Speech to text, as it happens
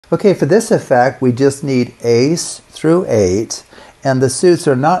Okay, for this effect, we just need ace through 8, and the suits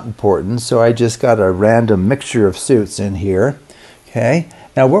are not important, so I just got a random mixture of suits in here. Okay,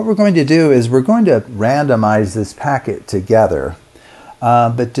 now what we're going to do is we're going to randomize this packet together.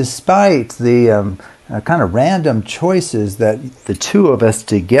 But despite the kind of random choices that the two of us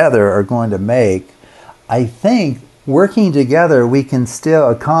together are going to make, I think working together we can still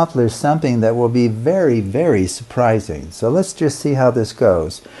accomplish something that will be very, very surprising. So let's just see how this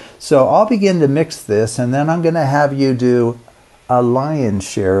goes. So I'll begin to mix this, and then I'm going to have you do a lion's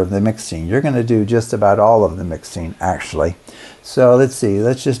share of the mixing. You're going to do just about all of the mixing, actually. So let's see.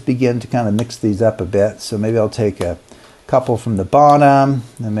 Let's just begin to kind of mix these up a bit. So maybe I'll take a couple from the bottom,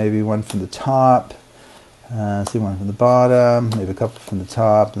 and maybe one from the top. See, one from the bottom, maybe a couple from the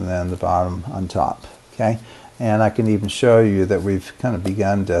top, and then the bottom on top. Okay, and I can even show you that we've kind of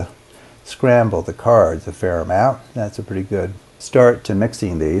begun to scramble the cards a fair amount. That's a pretty good start to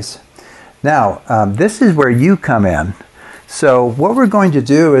mixing these. Now, this is where you come in. So what we're going to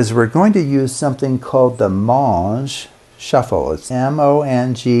do is we're going to use something called the Monge shuffle. It's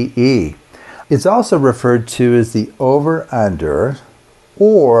M-O-N-G-E. It's also referred to as the over-under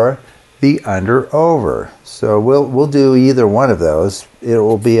or the under-over. So we'll do either one of those. It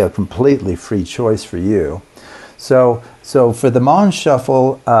will be a completely free choice for you. So for the Monge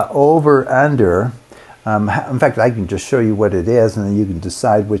shuffle, over-under, in fact, I can just show you what it is, and then you can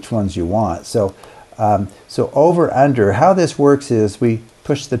decide which ones you want. So over-under, how this works is we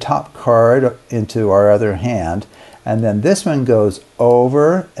push the top card into our other hand, and then this one goes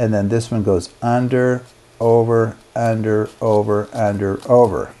over, and then this one goes under, over, under, over, under,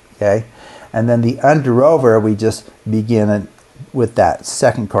 over. Okay? And then the under, over, we just begin with that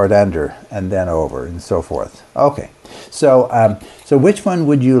second card under, and then over, and so forth. Okay. So which one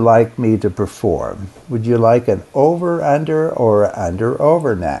would you like me to perform? Would you like an over, under, or under,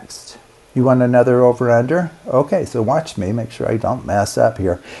 over next? You want another over, under? Okay, so watch me. Make sure I don't mess up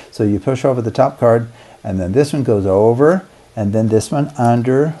here. So you push over the top card, and then this one goes over, and then this one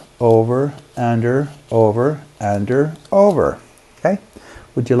under, over, under, over, under, over. Okay?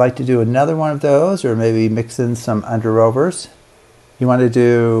 Would you like to do another one of those, or maybe mix in some under-overs? You want to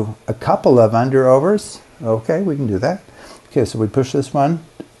do a couple of under-overs? Okay, we can do that. Okay, so we push this one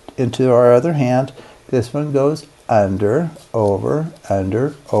into our other hand. This one goes under, over,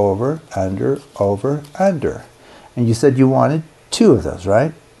 under, over, under, over, under. And you said you wanted 2 of those,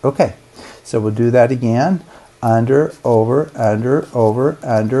 right? Okay. So we'll do that again. Under, over, under, over,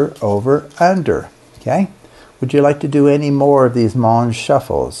 under, over, under. Okay? Would you like to do any more of these Monge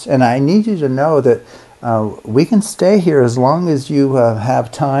shuffles? And I need you to know that we can stay here as long as you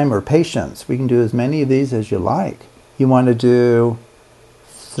have time or patience. We can do as many of these as you like. You want to do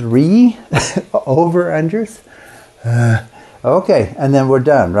 3 over-unders? Okay, and then we're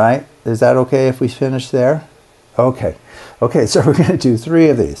done, right? Is that okay if we finish there? Okay. Okay, so we're going to do 3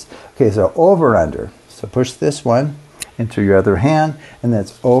 of these. Okay, so over, under. So push this one into your other hand, and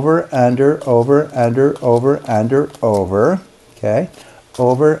that's over, under, over, under, over, under, over. Okay,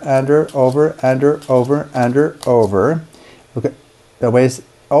 over, under, over, under, over, under, over. Okay,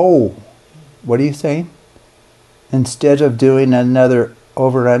 oh, what are you saying? Instead of doing another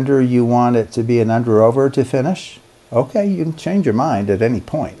over, under, you want it to be an under, over to finish? Okay, you can change your mind at any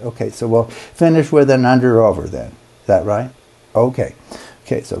point. Okay, so we'll finish with an under, over then. Is that right? Okay.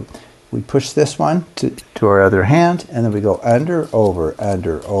 Okay, so we push this one to our other hand, and then we go under, over,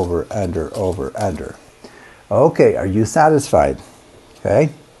 under, over, under, over, under. Okay, are you satisfied? Okay,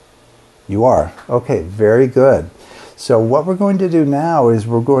 you are. Okay, very good. So what we're going to do now is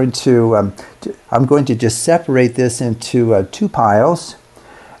we're going to, I'm going to just separate this into 2 piles,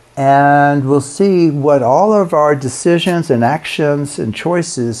 and we'll see what all of our decisions and actions and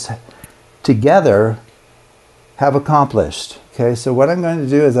choices together have accomplished. Okay, so what I'm going to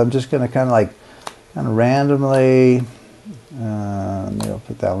do is I'm just going to kind of randomly, maybe I'll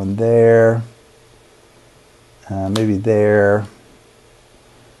put that one there, maybe there,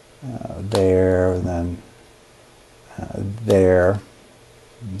 there, and then there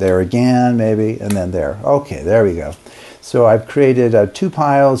again, maybe, and then there. Okay, there we go. So I've created 2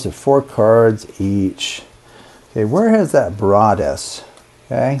 piles of 4 cards each. Okay, where has that brought us?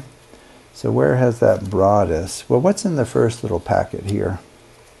 Okay, so where has that brought us? Well, what's in the first little packet here?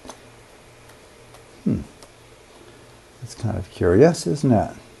 It's kind of curious, isn't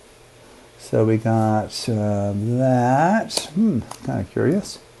it? So we got that. Kind of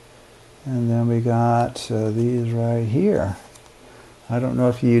curious. And then we got these right here. I don't know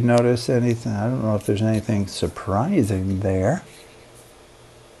if you notice anything. I don't know if there's anything surprising there.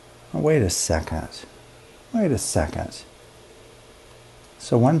 Oh, wait a second. Wait a second.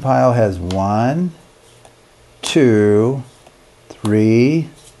 So one pile has 1, 2, 3,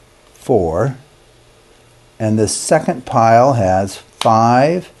 4. And the second pile has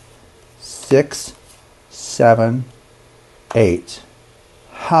 5, 6, 7, 8.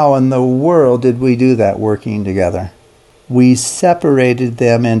 How in the world did we do that working together? We separated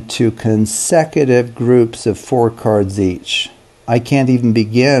them into consecutive groups of 4 cards each. I can't even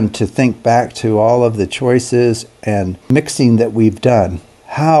begin to think back to all of the choices and mixing that we've done.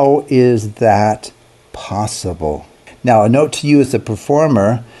 How is that possible? Now, a note to you as a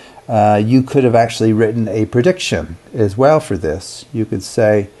performer, you could have actually written a prediction as well for this. You could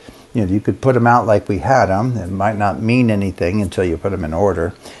say, you could put them out like we had them. It might not mean anything until you put them in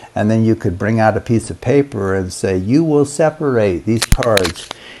order. And then you could bring out a piece of paper and say, you will separate these cards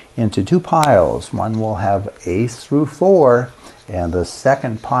into 2 piles. One will have ace through 4, and the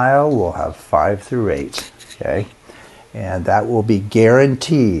second pile will have 5 through 8. Okay? And that will be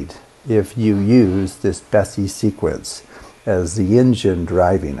guaranteed if you use this Bessey sequence as the engine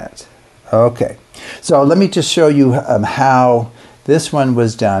driving it. Okay, so let me just show you how this one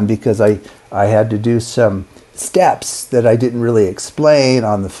was done, because I had to do some steps that I didn't really explain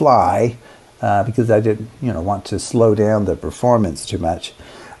on the fly because I didn't want to slow down the performance too much.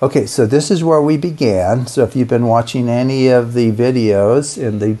 Okay, so this is where we began. So if you've been watching any of the videos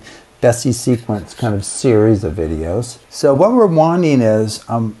in the Bessey sequence kind of series of videos. So what we're wanting is,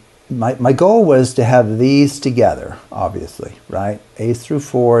 my goal was to have these together, obviously, right? Ace through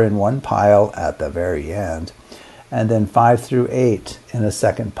 4 in one pile at the very end, and then 5 through 8 in a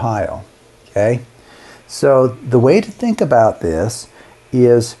second pile, okay? So the way to think about this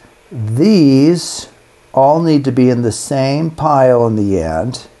is these all need to be in the same pile in the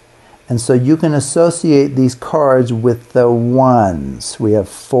end, and so you can associate these cards with the ones. We have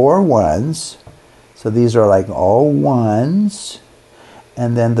 4 ones, so these are like all ones,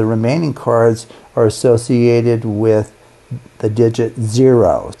 and then the remaining cards are associated with the digit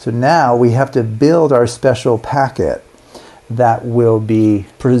 0. So now we have to build our special packet that will be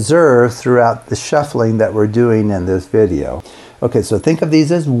preserved throughout the shuffling that we're doing in this video. Okay, so think of these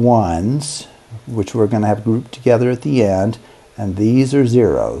as ones, which we're going to have grouped together at the end, and these are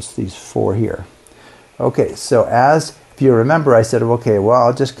zeros, these 4 here. Okay, so if you remember, I said, okay, well,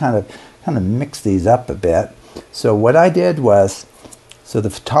 I'll just kind of mix these up a bit. So what I did was, so the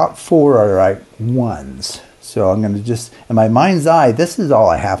top 4 are like ones. So I'm going to just, in my mind's eye, this is all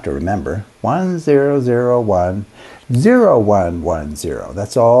I have to remember. 1, 0, 0, 1, 0, 1, 1, 0.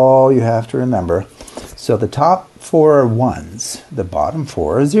 That's all you have to remember. So the top 4 are ones. The bottom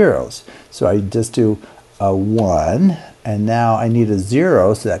 4 are zeros. So I just do a 1, and now I need a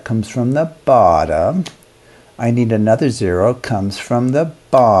 0, so that comes from the bottom. I need another 0, comes from the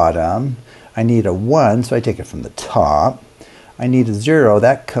bottom. I need a 1, so I take it from the top. I need a 0,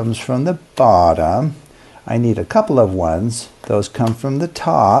 that comes from the bottom. I need a couple of 1s, those come from the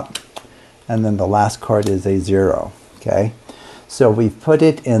top, and then the last card is a 0, okay? So we've put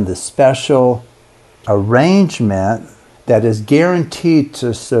it in the special arrangement that is guaranteed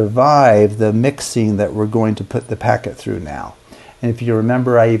to survive the mixing that we're going to put the packet through now. And if you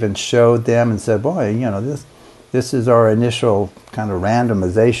remember, I even showed them and said, boy, this is our initial kind of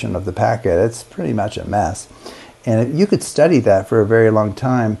randomization of the packet. It's pretty much a mess. And you could study that for a very long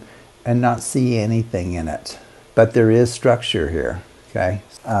time and not see anything in it. But there is structure here, okay?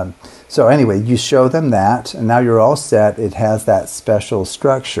 So anyway, you show them that, and now you're all set. It has that special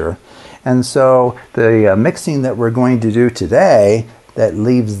structure. And so the mixing that we're going to do today that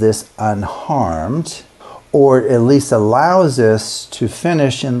leaves this unharmed, or at least allows us to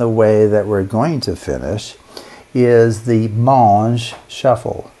finish in the way that we're going to finish, is the Monge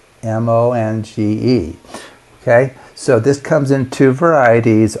shuffle, M-O-N-G-E. Okay, so this comes in 2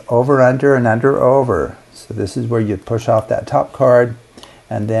 varieties, over, under, and under, over. So this is where you push off that top card,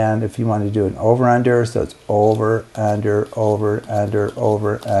 and then if you want to do an over, under, so it's over, under, over, under,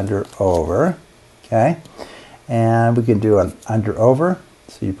 over, under, over. Okay, and we can do an under, over,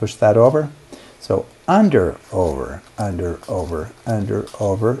 so you push that over. So under, over, under, over, under,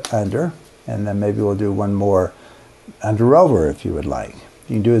 over, under, and then maybe we'll do one more under, over if you would like.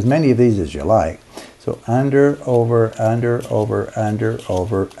 You can do as many of these as you like. So under, over, under, over, under,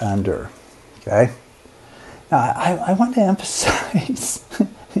 over, under. Okay? Now, I want to emphasize,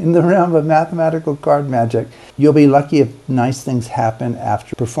 in the realm of mathematical card magic, you'll be lucky if nice things happen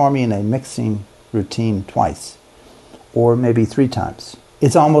after performing a mixing routine twice, or maybe 3 times.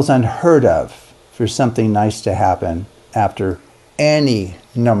 It's almost unheard of for something nice to happen after any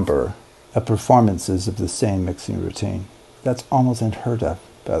number of performances of the same mixing routine. That's almost unheard of,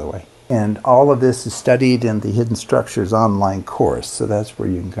 by the way. And all of this is studied in the Hidden Structures online course. So that's where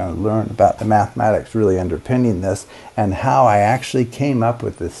you can kind of learn about the mathematics really underpinning this and how I actually came up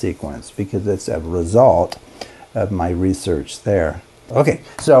with this sequence, because it's a result of my research there. Okay,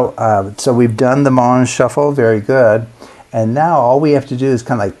 so we've done the Monge shuffle, very good. And now all we have to do is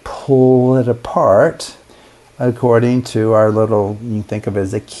kind of like pull it apart according to our little, you can think of it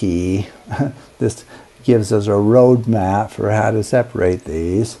as a key. This gives us a roadmap for how to separate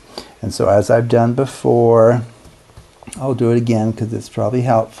these. And so as I've done before, I'll do it again because it's probably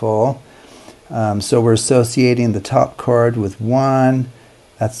helpful. So we're associating the top card with 1.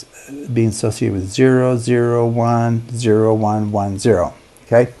 That's being associated with 0, 0, 1, 0, 1, 1, 0.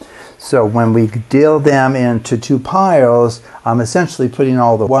 Okay? So when we deal them into 2 piles, I'm essentially putting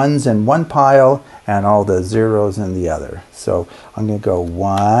all the 1s in one pile and all the 0s in the other. So I'm going to go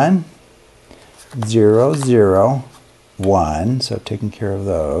 1, 0, 0, 1. So I've taken care of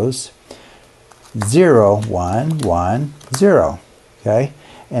those. 0, 1, 1, 0. Okay?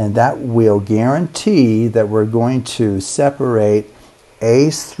 And that will guarantee that we're going to separate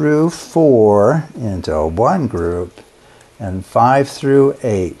ace through 4 into one group and 5 through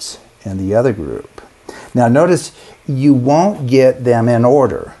 8 in the other group. Now notice you won't get them in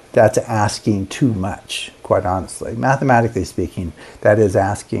order. That's asking too much, quite honestly. Mathematically speaking, that is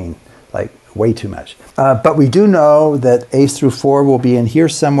asking like way too much. But we do know that ace through 4 will be in here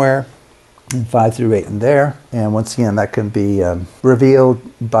somewhere, and 5 through 8 in there. And once again, that can be revealed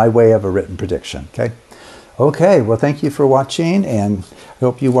by way of a written prediction. Okay, well, thank you for watching, and I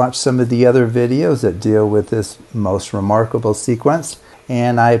hope you watch some of the other videos that deal with this most remarkable sequence.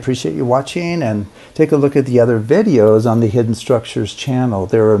 And I appreciate you watching, and take a look at the other videos on the Hidden Structures channel.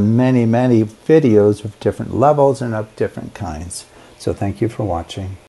 There are many, many videos of different levels and of different kinds. So thank you for watching.